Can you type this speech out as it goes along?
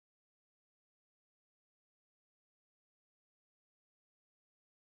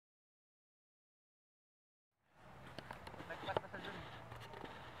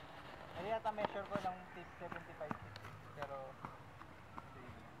naka-measure ko ng 75 feet. Pero,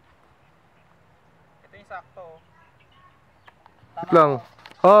 ito yung sakto. Tama lang.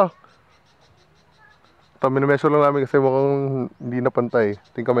 ko. Ito, minimeasure lang namin kasi mukhang hindi na pantay.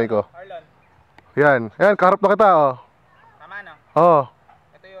 Ito yung kamay ko. Arlon. Yan. Ayan, kaharap na kita, oh. Tama, no? Oo.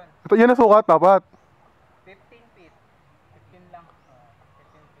 Ito yun. Ito, yan ang sukat, dapat. 15 feet. 15 lang.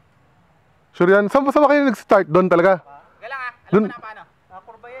 15 feet. Sure yan? Saan ba kayo nag-start? Doon talaga? Galang alam mo na paano.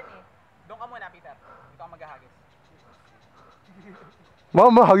 Kurba yan eh. Doon ka muna, Peter. Ikaw ang maghahagis.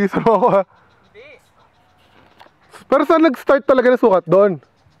 Mama, hagisan mo ako, ha? Hindi. Pero saan nag-start talaga ng sukat? Doon?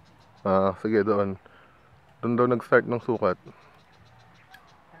 Sige, doon. Doon daw nag-start ng sukat.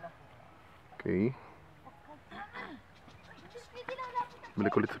 Okay.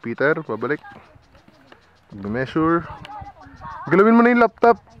 Balik ulit si Peter. Babalik. Mag-measure. Galawin mo na yung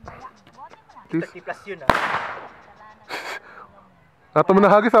laptop. 30 plus yun, Nato mo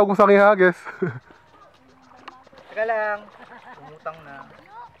na hagis ako kung saan yung hagis. Teka lang. Umutang na.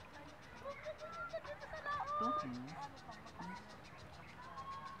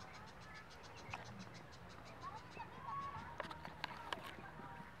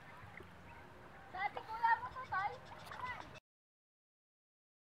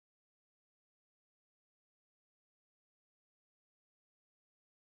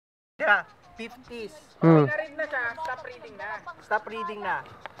 Yeah, 50s. Okay na rin na siya. Stop reading na. Stop reading na.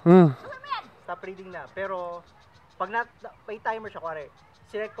 Stop reading na. Pero, pag may timer siya, kuwari,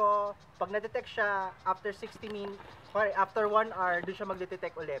 select ko, pag na-detect siya after 60 minutes, kuwari, after 1 hour, doon siya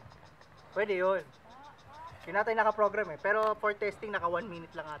mag-detect ulit. Pwede yun. Yun natin naka-program eh. Pero for testing, naka 1 minute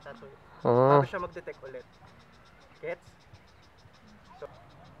lang ata to. Bago siya mag-detect ulit. Gets? So,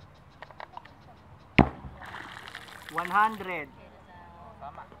 100.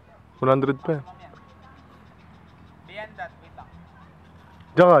 Tama. 100 pa. Beyond that, wait lang.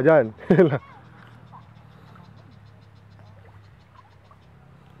 Diyan ka, dyan.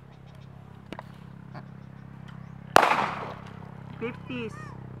 50s.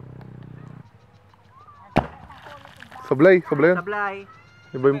 Sablay, sablay yan. Sablay.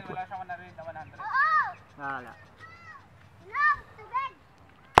 Iba yung... Wala siya 100. Wala.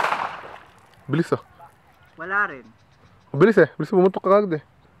 Bilis ah. Wala rin. Bilis eh. Bilis pumuntok ka kagad eh.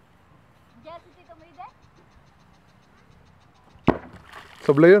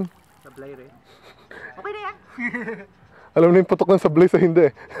 Sablay yun. Sablay rin. Okay na yan. Alam na yung putok ng sablay sa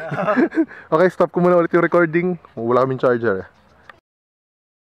hindi eh. Okay, stop ko muna ulit yung recording. Wala kaming charger eh.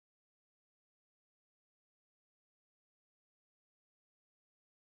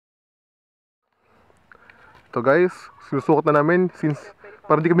 Ito guys, sinusukat na namin since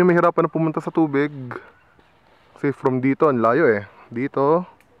para hindi kami mahirapan na pumunta sa tubig. Kasi from dito, ang layo eh. Dito,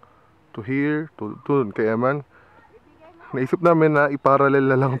 to here, to kay Eman. Naisip namin na iparallel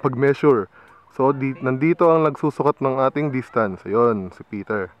na lang pag-measure. So, nandito ang nagsusukat ng ating distance. Ayun, si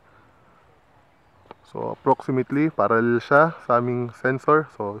Peter. So, approximately, parallel siya sa aming sensor.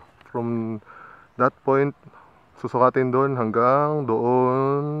 So, from that point, susukatin doon hanggang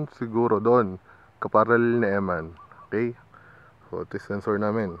doon, siguro doon. Kaparallel ni Eman. Okay? So, ito yung sensor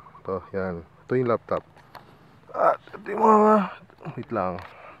namin. Ito, yan. Ito yung laptop. At, ito yung mga... Wait lang.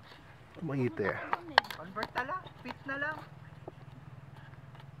 Maite. Convert na lang. Fit na lang.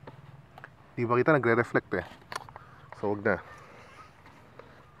 Di ba kita nagre-reflect eh. So, wag na.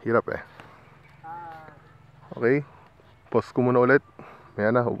 Hirap eh. Okay. Pause ko muna ulit. Maya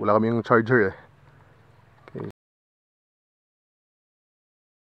na. Wala kami yung charger eh. Okay.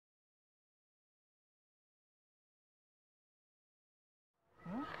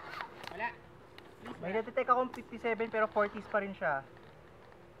 Wala. May detect akong 57 pero 40s pa rin siya.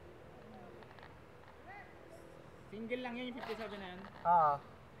 Single lang yun yung 57 na yun?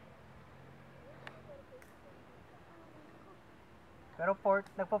 Pero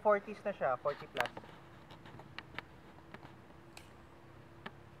nagpo-40s na siya, 40 plus.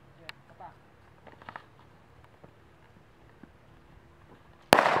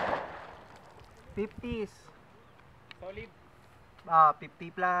 '50s. Solid.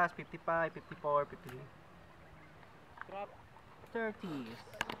 50 plus, 55, 54, 50. Drop. 30s.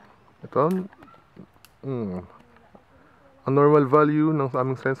 Ito. Ang normal value ng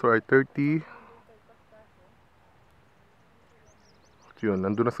aming sensor ay 30. Yun,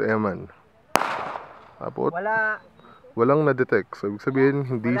 nandun na sa Eman. Tapos, walang na-detect. So, ibig sabihin,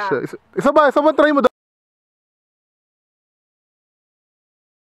 hindi siya... Isa ba, try mo daw.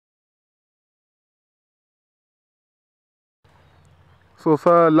 So,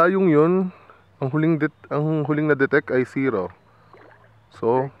 sa layong yun, ang huling na-detect ay 0.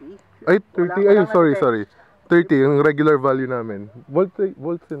 So, 30? Ay, 30. Ay, sorry. 30, yung regular value namin. Volts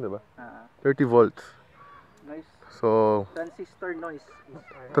yun, diba? 30 volts. Noise. So, Transistor noise is...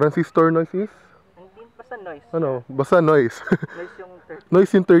 transistor noise is? Hindi, basta noise. Ano? Basta noise. Noise yung 30.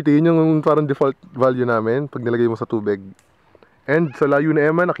 Noise yung 30, yun yung parang default value namin pag nilagay mo sa tubig. And sa layo ni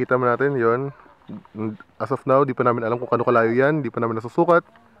Emma, nakita mo natin yon. As of now, di pa namin alam kung kano kalayo yan. Di pa namin nasusukat.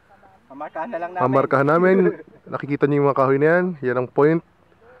 Mamarkahan na lang namin. Mamarkahan namin. Nakikita niyo yung mga kahoy na yan. Yan ang point.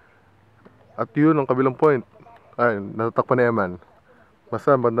 At yun ang kabilang point. Ay, natatakpan ni Eman.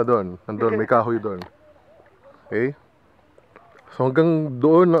 Basta banda doon. Nandun, may kahoy doon. Okay? So hanggang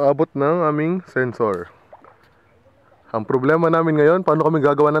doon naabot ng aming sensor. Ang problema namin ngayon, paano kami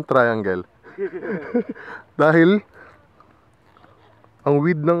gagawa ng triangle? Dahil ang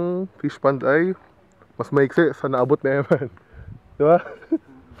width ng fish pond ay mas maiksi sa naabot ni Eman. Diba?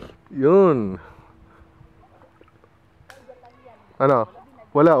 Yun. Ano?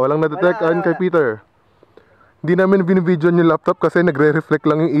 Walang nadetectan kay Peter. Hindi namin binibidyoan yung laptop kasi nagre-reflect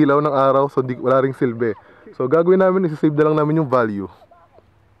lang yung ilaw ng araw, so wala ring silbi. So gagawin namin, isi-save na lang namin yung value.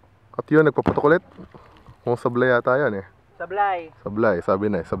 At yun, nagpapatok ulit. Kung sablay yata yan eh. Sablay, sabi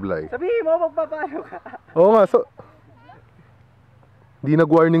na eh, sablay. Sabihin mo, magpapaano ka? Oo nga, so... Di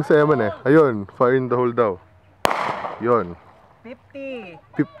nag-warning sa Eman eh. Ayun, fire in the hole daw. Yun. 50.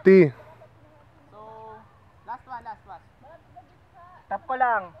 50. So, last one. Tap ko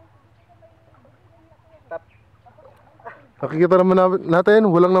lang. Tap. Nakikita naman natin,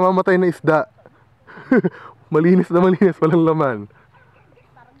 walang namamatay na isda. Malinis na malinis, walang laman.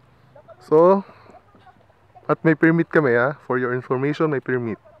 So, at may permit kami ha. For your information, may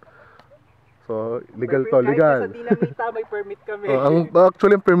permit. So, legal to, legal. Kahit sa dinamita, may permit kami.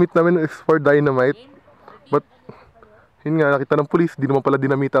 Actually, ang permit namin is for dynamite. But, yun nga, nakita ng police, di naman pala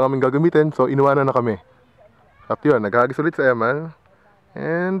dinamita kaming gagamitin. So, inuwanan na kami. At yun, naghagis ulit sa Eman.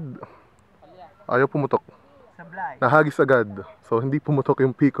 And, ayaw pumutok. Sablay. Nahagis agad. So, hindi pumutok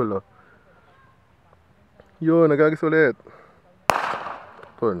yung piccolo. Yun, naghagis ulit.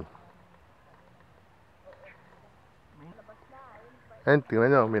 Yun. And, tingnan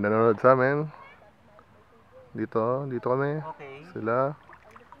nyo, may nanonood sa amin. Dito kami. Okay. Sila.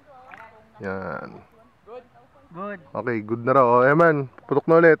 Yan. Good. Okay, good na raw. O, Eman, putok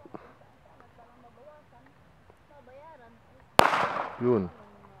na ulit. Yun.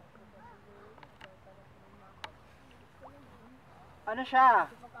 Ano siya?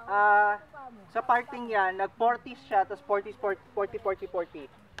 Sa parting yan, nag-40s siya, tapos 40.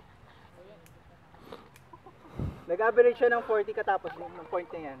 Nag-average siya ng 40 katapos ng point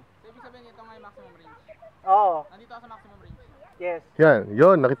na yan. So, ibig sabihin ito nga yung maximum range. Oo. Nandito ako sa maximum range. Yes. Yan,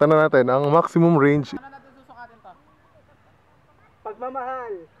 yun, nakita na natin ang maximum range. Ano natin susukatin to?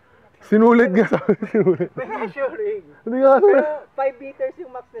 Pagmamahal. Sinulit nga sa sinulit. May measuring. Hindi nga. Pero 5 meters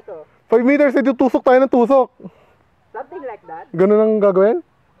yung max nito. 5 meters, ito tusok tayo ng tusok. Something like that. Ganun ang gagawin?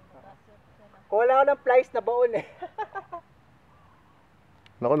 Kung wala ko ng plies na baon eh.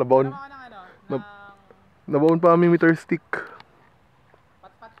 Nako, nabaon. Ano ng ano? Ng Nabaon pa kami meter stick.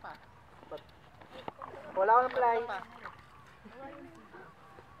 pat-pat pa. Kung wala ko ng plies. Pa.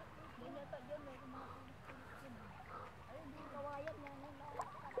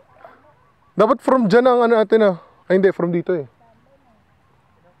 Dapat from dyan ang ano natin ah. Ay hindi, from dito eh.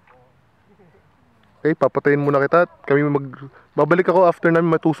 Okay, papatayin muna kita. Babalik ako after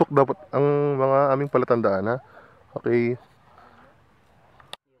namin matusok dapat ang mga aming palatandaan ha. Okay.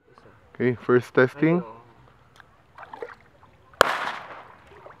 Okay, first testing.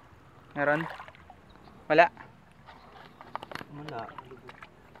 Meron? Wala.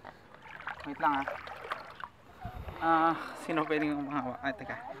 Wait lang sino pwedeng umahawa? Ay,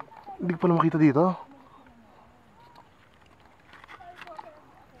 teka. Hindi ko pala makita dito.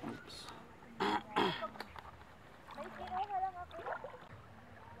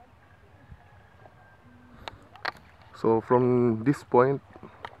 So from this point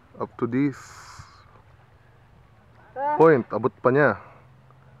up to this point, abot pa niya.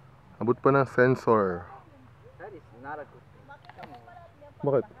 Abot pa ng sensor. That is not a good thing.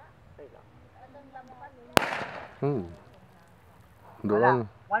 Bakit? Doon.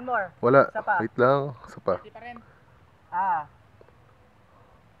 One more. Wala. Isa pa. Wait lang. Isa pa. Hindi pa rin.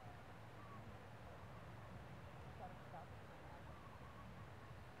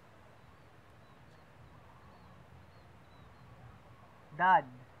 Dad.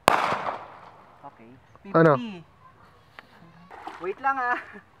 Okay. 50. Ano? Wait lang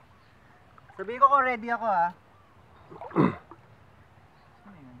Sabihin ko kung ready ako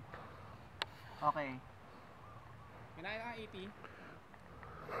Ano yun? Okay. Kinain ka 80.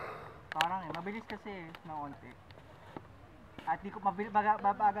 Parang mabilis kasi ng onti. At di ko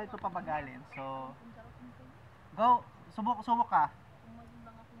mabagal to pabagalin. So, go. Subok ka.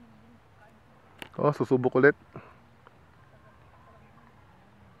 Oh, susubok ulit.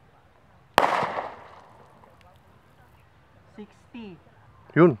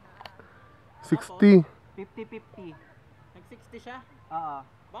 Yun. 60. 50-50. Nag-60 siya? Oo.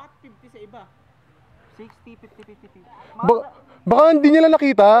 Bakit 50 sa iba? 60, 50, 50, 50. Baka hindi nila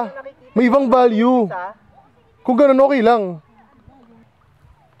nakita. May ibang value. Kung ganun, okay lang.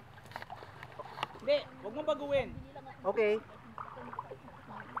 Hindi, huwag mong baguhin. Okay.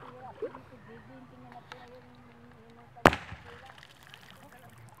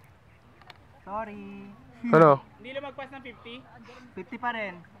 Sorry. Ano? Hindi lumagpas ng 50? 50 pa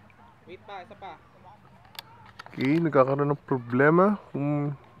rin. Wait pa, isa pa. Okay, nagkakaroon ng problema.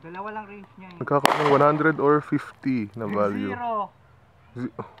 Dalawa lang range niya. Nagkakaroon ng 100 or 50 na value. 0.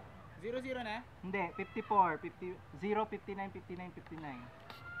 0-0 na? Hindi, 54, 50, 0, 59, 59,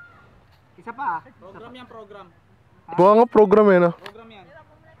 59. Isa pa. Program yan, program. Baka nga program eh, no? Program yan.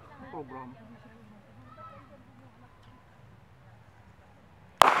 Program.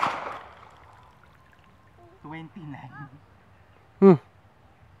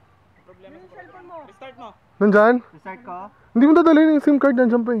 Problema sa program. Restart mo. Nandyan? Restart ko. Hindi mo dadalhin yung SIM card,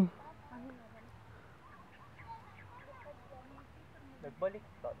 nandyan pa eh.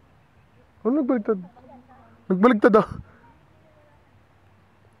 Nagbaliktad. Ano nagbaligtad? Nagbaligtad ah.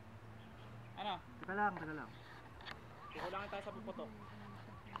 Ano? Teka lang, teka lang. Kukulangan tayo sa puputok.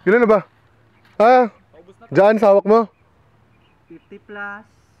 Ilan na ba? Ah, Paubos na to. dyan sa hawak mo. 50 plus.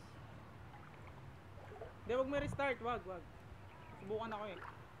 Hindi, huwag mo restart. Wag. Subukan ako eh.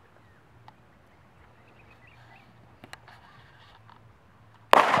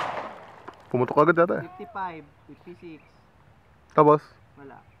 Pumutok agad yata eh. 55, 56. Tapos,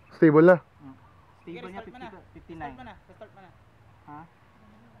 Wala. stable na. Sige, Stable niya restart mo na. 59. Restart mo na. Ha?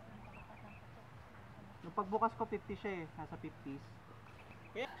 Nung pagbukas ko 50 siya eh. Nasa 50s.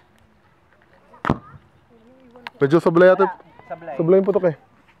 Medyo sablay yata. Sablay. Sablay yung putok eh.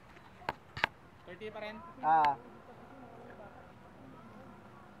 30 pa rin.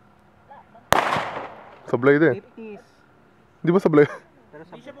 Sablay din. 50s. Di ba sablay? Pero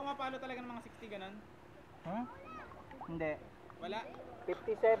Hindi siya pumapalo talaga ng mga 60 ganun. Hindi. Wala.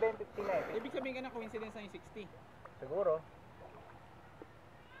 57, 59. Ibig sabihin ka na coincidence na yung 60. Siguro.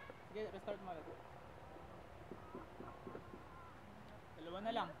 Sige, restart mo ulit. Dalawa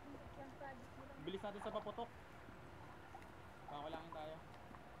na lang. Bilis natin sa paputok. Pakulangin tayo.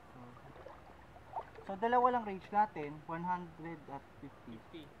 So dalawa lang range natin. 100 at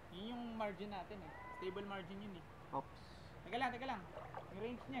 50. 50. Yun yung margin natin eh. Stable margin yun eh. Oops. Teka lang. Yung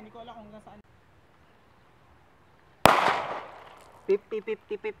range niya, hindi ko alam kung hanggang saan. 50,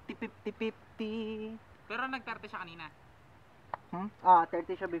 50, 50, 50, 50. Pero nag-30 siya kanina.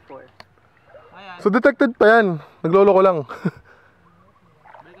 30 siya before. Ayan. So detected pa yan. Naglolo ko lang.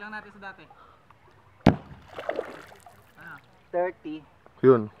 Balik lang natin sa dati. Ano? 30.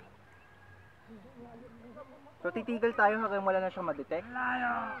 Yun. So titigil tayo hanggang wala na siyang ma-detect.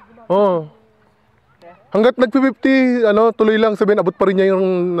 Oo. Hanggat nag-50, tuloy lang sabihin, abot pa rin niya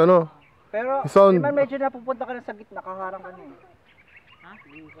yung, Pero, sound. di man medyo napupunta ka na sa gitna, nakaharang ka na eh. Ha?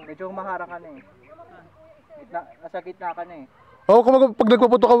 Medyo maharang ka na eh. Nasa gitna ka na eh. Oo, pag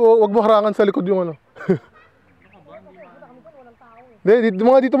nagpaputok ka, huwag mo harangan sa likod yung Hindi,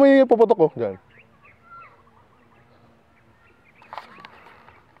 dito mo yung paputok ko. Diyan.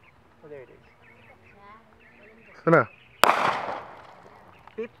 So there it is. Sana?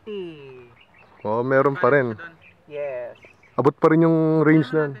 50. Oo, meron pa rin. Yes. Abot pa rin yung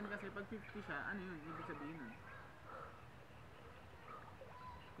range na. Kasi pag 50 siya, ano yun? Ibig sabihin nun?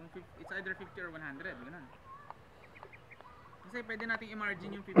 Kung 50, it's either 50 or 100, ganun. Kasi pwede nating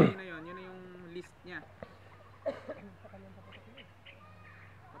i-margin yung 50 na yun na yung list niya.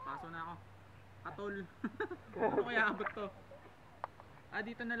 Papaso na ako. Atol. Ano kaya abot to?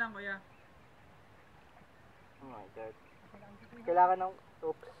 Dito na lang kuya. Oh my god. Kailangan ng...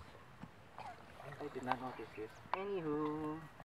 Oops. I did not notice this. Anywho.